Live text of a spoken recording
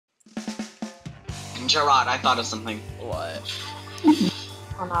Gerard, I thought of something. What?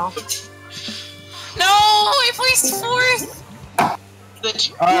 Oh no. No, I placed fourth.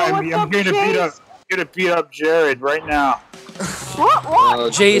 I'm gonna beat up Jared right now. What?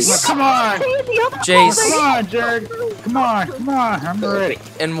 Jace. Come on! Jace. Come on, Jared! Come on! I'm ready.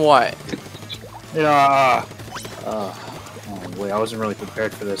 And what? Yeah. Oh wait, I wasn't really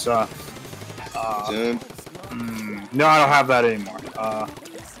prepared for this. No, I don't have that anymore.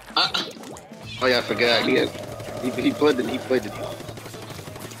 Oh yeah, I forgot. He played it.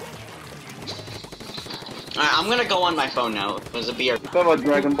 Alright, I'm gonna go on my phone now. There's a beer. You talking about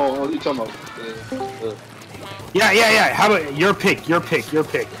Dragon Ball? What are you talking about? Yeah. How about your pick? How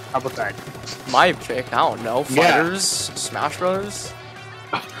about that? My pick? I don't know. Fighters? Smash Brothers?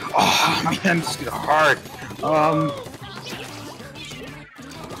 Oh man, this is hard.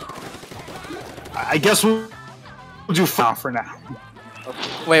 I guess we'll do for now.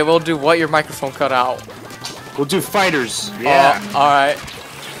 Wait, we'll do what? Your microphone cut out. We'll do fighters. Yeah. Alright.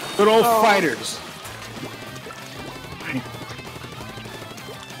 Good old fighters.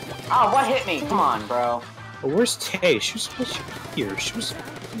 Oh, what hit me? Come on, bro. Oh, where's Tay? She was supposed to be here. She was.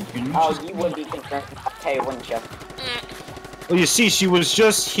 Oh, you would be concerned about Tay, wouldn't you? Well, you see, she was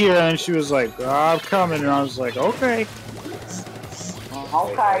just here and she was like, oh, I'm coming. And I was like, okay.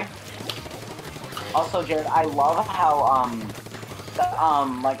 Okay. Also, Jared, I love how,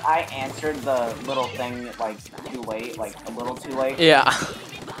 like, I answered the little thing, like, too late, like, a little too late. Yeah.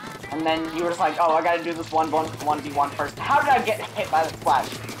 And then you were just like, oh, I gotta do this 1v1 first. How did I get hit by the splash?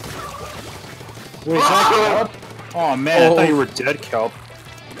 Wait, is that Kelp? Oh man, I thought you were dead, Kelp.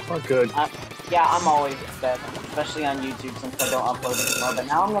 Oh, good. Yeah, I'm always dead, especially on YouTube since I don't upload anymore. But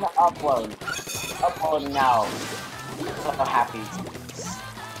now I'm gonna upload. Upload now. So happy.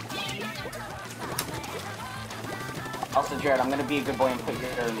 Also, Jared, I'm gonna be a good boy and put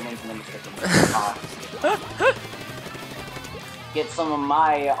your link in the description. Get some of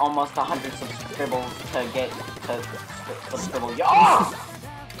my almost 100 subscribbles to get to subscribble. Oh!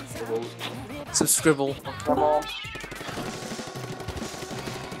 Subscribble. Subscribble.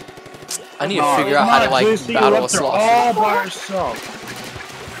 I need to figure out how to like battle a slosher. All by yourself.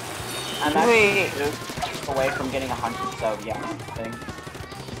 I'm actually away from getting 100, so yeah.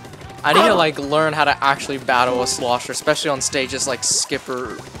 I need to like learn how to actually battle a slosher, especially on stages like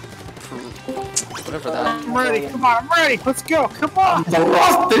Skipper, whatever that. I'm ready. Come on, I'm ready. Let's go. Come on.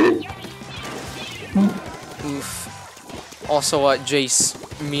 Oof. Also, Jace,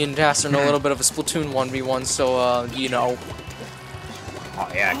 me and Das are in a little bit of a Splatoon 1v1, so you know. Oh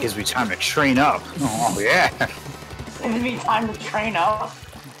yeah, it gives me time to train up. Oh yeah. Gives me time to train up.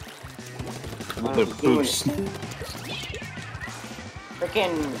 A little bit of boost.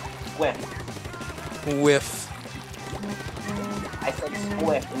 Frickin' whiff. Whiff. I said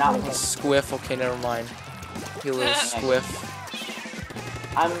squiff, not whiff. Squiff, okay, never mind. You little squiff.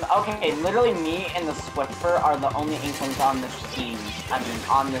 Okay, literally me and the Swiffer are the only Inklings on this team. I mean,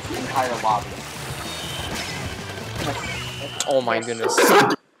 on this entire lobby. Oh my goodness.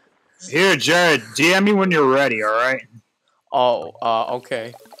 Here, Jared, DM me when you're ready, alright? Oh,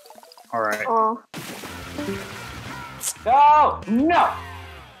 okay. Alright. Oh. Go! No!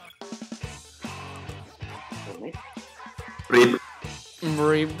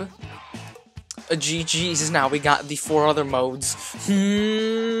 Mrib. GG's, now we got the 4 other modes.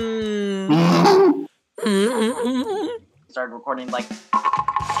 Started recording like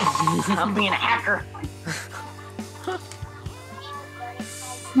I'm being a hacker.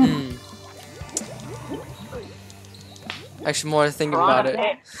 Actually, more to think about it.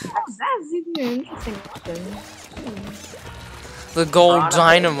 That's even an interesting question. The gold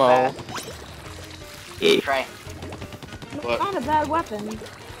dynamo. Try. It's not a bad weapon.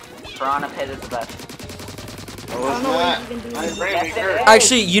 Piranha Pit is the best. No, it's not.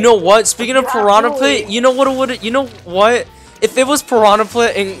 Actually, you know what? Speaking of Piranha Pit, you know what it would? You know what? If it was Piranha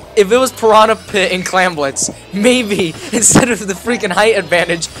Pit and Clam-Blitz, maybe instead of the freaking height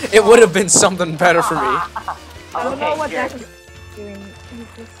advantage, it would have been something better for me. I don't know what Jack is doing.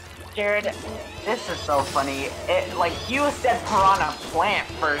 Jared, this is so funny. Like, you said Piranha Plant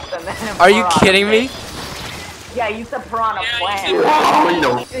first, and then Are you kidding me? Yeah, you said Piranha Plant. You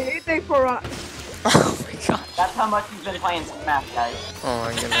think Piranha? Oh my god. That's how much you've been playing Smash, guys. Oh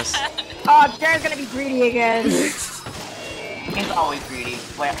my goodness. Oh, Jared's gonna be greedy again. He's always greedy.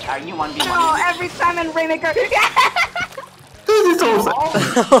 Wait, are you 1v1? No, every time in Rainmaker.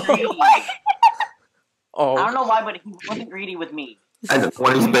 Oh. I don't know why, but he wasn't greedy with me. I just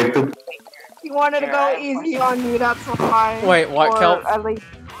want to respect him. He wanted to go easy on you, that's why. Wait, what, Kelp? At least.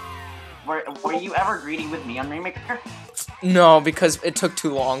 Were you ever greedy with me on Rainmaker? No, because it took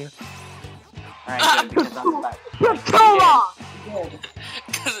too long. Alright, good, because I'm like, Took too long!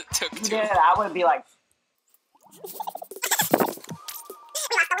 Because it took too yeah, I would be like,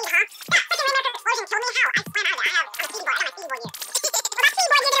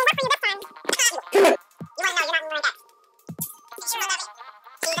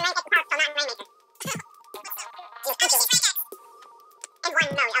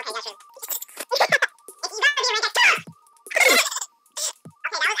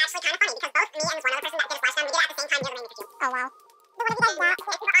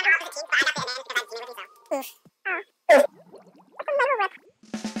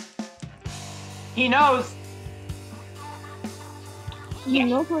 he knows. He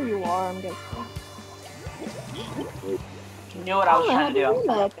knows where you are, I'm guessing. He knew what I was Oh, trying to do. I how was do you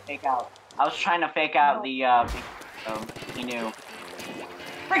trying know? to fake out. I was trying to fake out the, so he knew.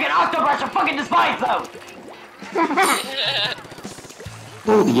 Freaking Octobrush, I fucking despise them!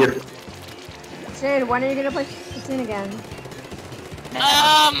 Oh dear. Sid, when are you gonna play Splatoon again?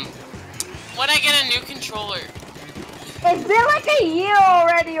 when I get a new controller. It's been like a year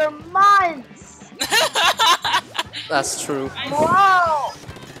already, or months! That's true. Wow!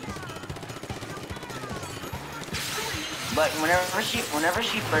 But whenever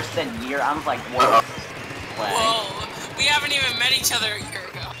she first said year, I was like, whoa. Whoa, we haven't even met each other a year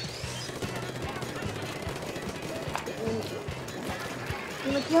ago.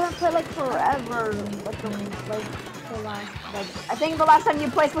 Like, you haven't played like forever. Like the last, like, I think the last time you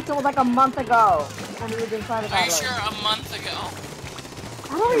played Splatoon was like a month ago. When we were inside of Are you that. sure a month ago?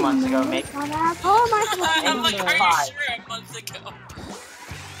 I don't 2 months ago, remember. maybe. How am I supposed to I'm like, remember? are you sure a month ago?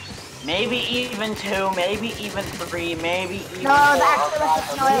 Maybe even 2, maybe even 3, maybe even No, 4.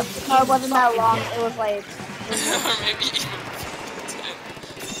 actually, no, it wasn't that long. It was like, Or maybe even 10.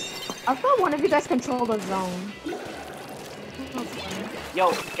 I thought one of you guys controlled the zone.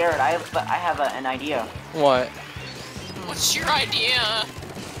 Yo, Garrett, I have an idea. What? What's your idea?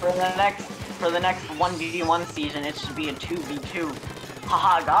 For the next 1v1 season, it should be a 2v2.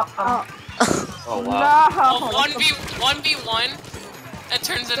 Haha, got them. Oh wow. No. Well, 1v1, that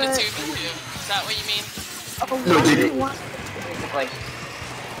turns into 2v2. Is that what you mean? Basically.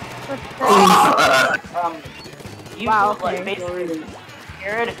 You Wow, like okay. basically,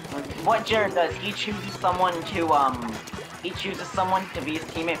 Jared. What Jared does, he chooses someone to be his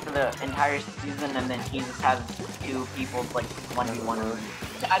teammate for the entire season, and then he just has 2 people like 1v1.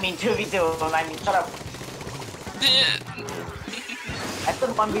 I mean 2v2. I mean, shut up. I said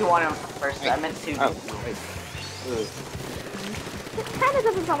 1v1 first. I meant 2v2. It kind of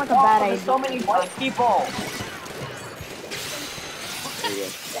doesn't sound like a bad idea. There's so many white people.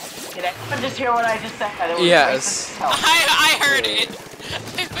 Did anyone just hear what I just said? It was Yes. racist as hell. I heard it.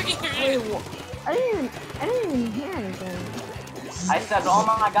 I fucking heard it. I didn't even hear anything. I said, oh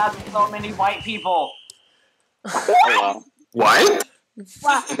my god, there's so many white people. Oh wow. What?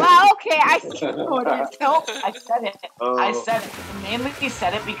 Wow, okay, I see what it is. No, I said it. I said it. Mainly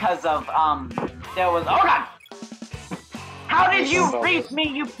said it because of, there was, oh god! How did you reach me,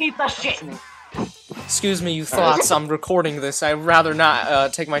 you piece of shit? Excuse me, you thoughts. I'm recording this. I'd rather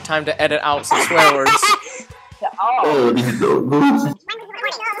not take my time to edit out some swear words. Oh. This is so good.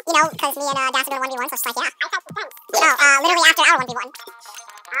 You know, because me and Das are doing 1v1, so it's like, yeah. No, literally after our 1v1. Oh.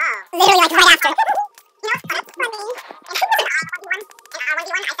 Literally, like, right after. You know, 1v1. And our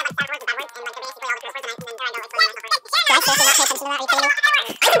 1v1, I said, like, bad words and bad words, and, like, basically all the curse words, and then I go, like, did I seriously not pay attention to that? Are you kidding me?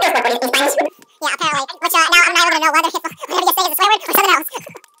 I think you're funny. Yeah, apparently. Which, now I'm not able to know whether you say is a swear word or something else.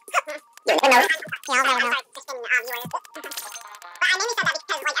 You'll never know. Yeah, I'll never know. Just in viewers. But I mainly said that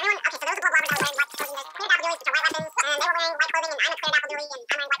because, like, everyone, okay, so those are the bloggers that were wearing white clothing, there's clear dapple dualies, which are white weapons, and they were wearing white clothing, and I'm a clear dapple dually,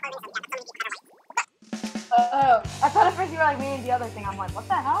 and I'm wearing white clothing, so yeah, that's so many people that are white. I thought at first you were like me and the other thing. I'm like, what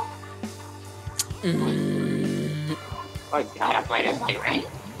the hell? I gotta play this thing right.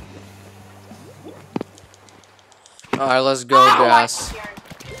 Alright, let's go, Das.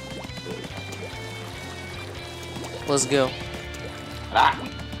 Let's go.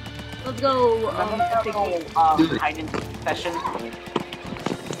 Let's go. Hide and seek session. What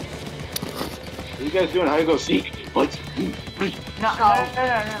are you guys doing? How you go see? What? No.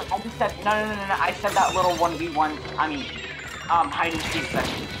 I just said, no. I said that little 1v1, I mean, hide and seek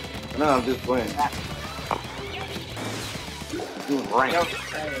session. No, I'm just playing. Doing rank.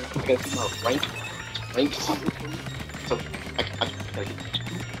 You guys do more rank? Rank? So, I gotta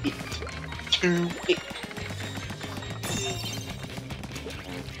get 2 it.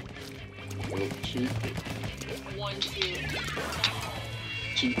 2 it. 1, 2.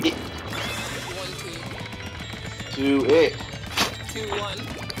 2 it. 1, 2. 2 it. 2, 1.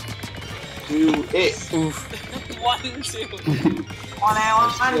 2 it. Oof. 1, 2. 1 and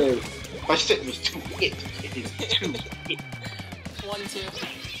 1. I said it was 2 it. It is 2 it. 1, 2.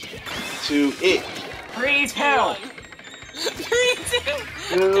 2 it. 3, 2. 1. 3, 2.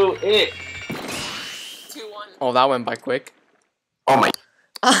 2 it. 2, 1. Oh, that went by quick. Oh my.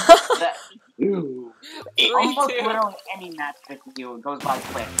 That, 2 it. almost 2. literally any match with you goes by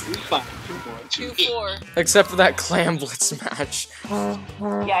quick. 2 5 2 1 2 2, 4. Except for that Clam Blitz match.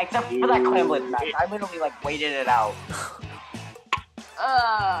 Yeah, except for that Clam Blitz match. I literally like waited it out.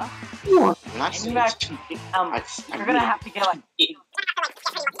 When I And said you guys, it's 2 it, you're gonna have to get like.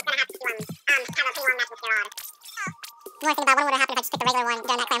 You want to think about what would have happened if I just picked the regular one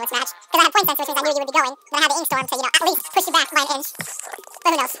during that Clam Blitz match? Because I had point sensor, which means I knew you would be going. Then I had the ink storm, so at least push you back by an inch. But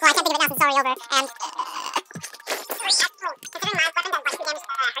who knows? Well, I can't think of it now since it's already over. And considering my weapon does like 2 damage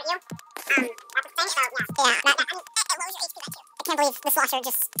hurt you, that's a thing. So yeah, it lowers your HP by 2. I can't believe the slosher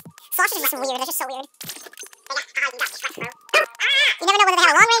just weird. They're just so weird. You never know whether they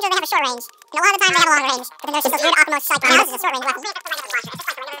have a long range or they have a short range. And a lot of the time they have a long range. But then there's just those weird Akamos like this is a short range weapon.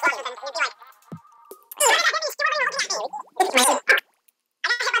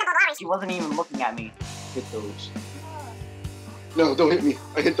 She wasn't even looking at me. hit those. No, don't hit me.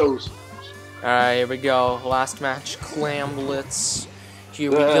 I hit those. Alright, here we go. Last match, Clam Blitz. Here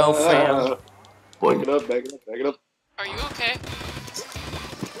we go, fam. Back it up, back it up, back it up. Are you okay?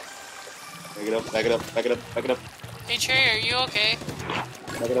 Back it up, back it up, back it up, back it up. Hey Trey, are you okay? Back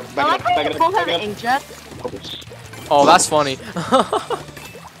it up, I back like it up, how back you it both up, have back an it up. inkjet. Oh, that's funny. Look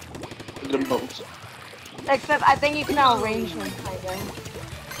at them bones. Except I think you can outrange him, kinda.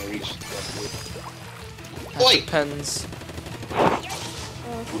 I reached. That Oi! depends.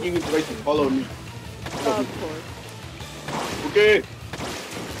 You gave me the right to follow me. Of course. Okay.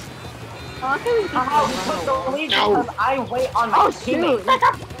 Oh, We took the lead No. because I wait on my Oh, teammates.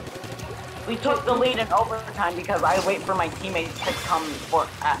 shoot. We took the lead in overtime because I wait for my teammates to come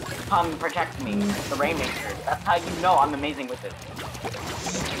protect me, the Rainmaker. That's how you know I'm amazing with it.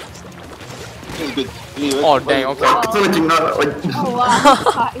 This is good. Anyway, Oh, dang, okay. Oh,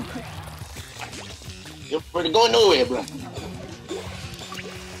 wow. You're pretty going nowhere, bro.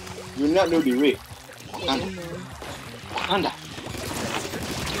 You're not no the way. Wakanda.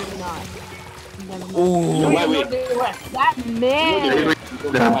 Ooh. You're my way. That man.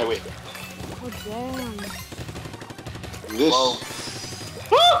 You're my way. Oh, damn. This.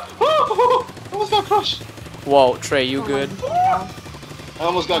 I almost got crushed. Whoa, Trey, you good? Yeah. I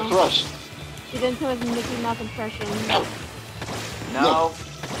almost got crushed. He didn't do his Mickey Mouse impression. No. No.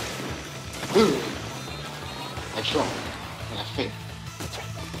 I tried. And I failed.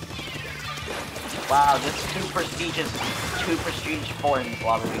 Wow, this is two prestige foreign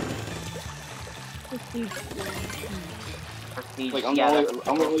lottery. Prestige, Like, I'm yeah, the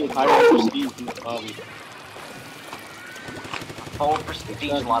only higher prestige in the lobby. full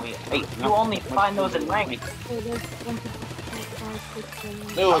prestige lobby. Wait, you only find those in rank.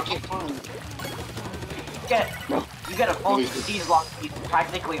 No, I can't find. You get a full prestige lobby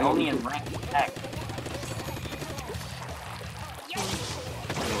practically only in rank tech.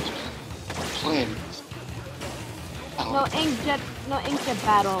 Playing. No inkjet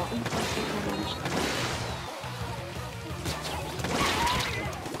battle.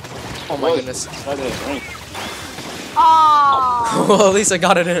 Oh my goodness. Oh Well, at least I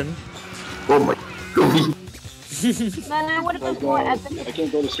got it in. Oh my god. man, what if it's more epic? I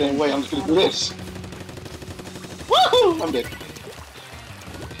can't go the same way. I'm just gonna do this. Woohoo! I'm dead.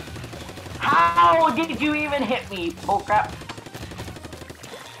 How did you even hit me, bullcrap?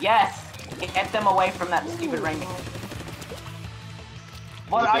 Yes! Get them away from that stupid ring.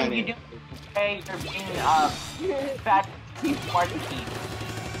 What are you doing? Hey, you're being, fat, smart team.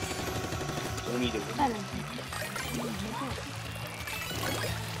 Don't need it.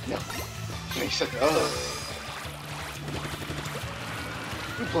 No. Give me a second.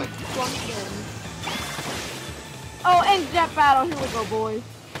 We're playing. Oh, inkjet battle. Here we go, boys.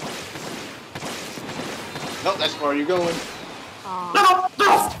 Nope, that's where you're going.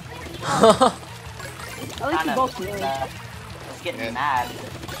 At least you both win. It's getting mad.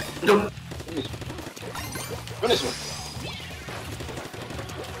 Go this way.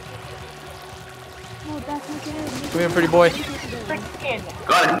 Oh, that's okay. Come here, pretty boy. Freaking.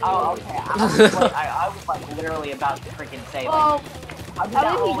 Got it. Oh, okay. I was like literally about to freaking say, like, Oh, how did at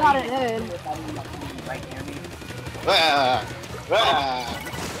that least he old got lady it in. do without even, like, being right near me?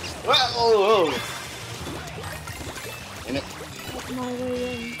 Oh. In it. That's my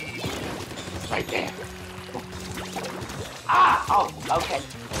way in. Right there. Ah! Oh, okay.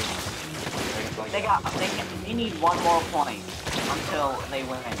 They need one more point until they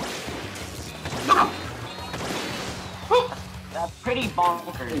win. Pretty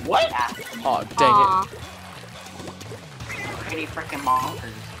bonkers. What? Yeah. Oh, dang Pretty freaking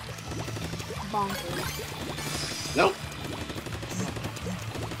bonkers. Bonkers. Nope.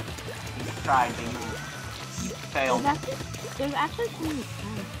 Tried, baby. Failed. There's actually some.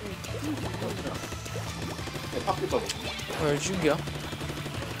 Hey, pop your bubble. it. Where'd you go?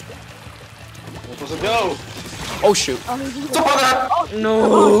 Where supposed to go? Oh, shoot. Oh, he's just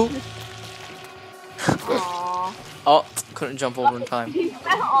No. Aww. Oh, couldn't jump over in time. He said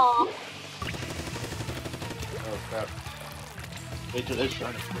aww. Oh crap. They're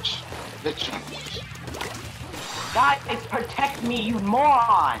trying to push. They're trying to push. Guys, protect me, you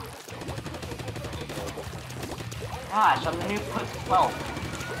moron! Gosh, I'm the new plus 12.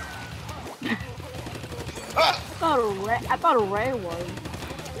 I thought Ray was.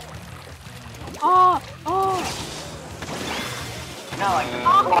 Oh. No, like,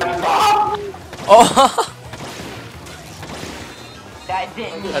 Oh, that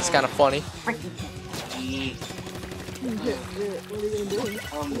didn't. that's kind of funny. Freaking.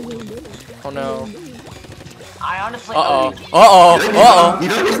 Oh no. I honestly. Uh oh.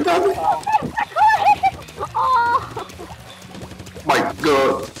 My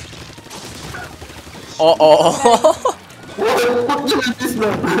god. What is this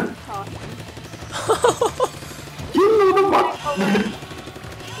man? You know the fuck.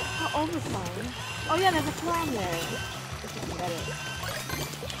 Overtime. Oh yeah, there's a clown there. This is better.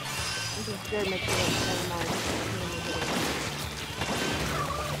 This is good. Make sure never mind.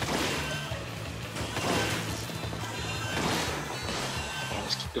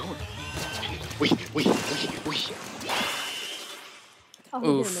 Let's keep going. Wait. Oh, he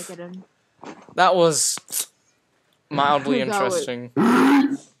Oof. didn't make it in. That was mildly That was- interesting.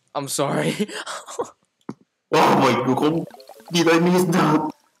 I'm sorry. Oh my god. Did I miss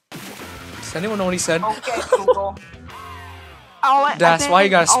that? Does anyone know what he said? Okay, Google. That's why you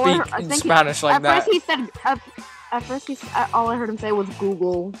gotta speak in Spanish like that. First he said. At first he. All I heard him say was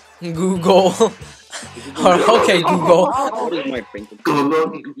Google. Google. Okay, Google. What is my brain?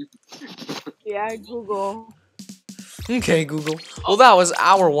 Google. Yeah, Google. Okay, Google. Well, that was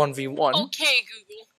our 1v1. Okay, Google.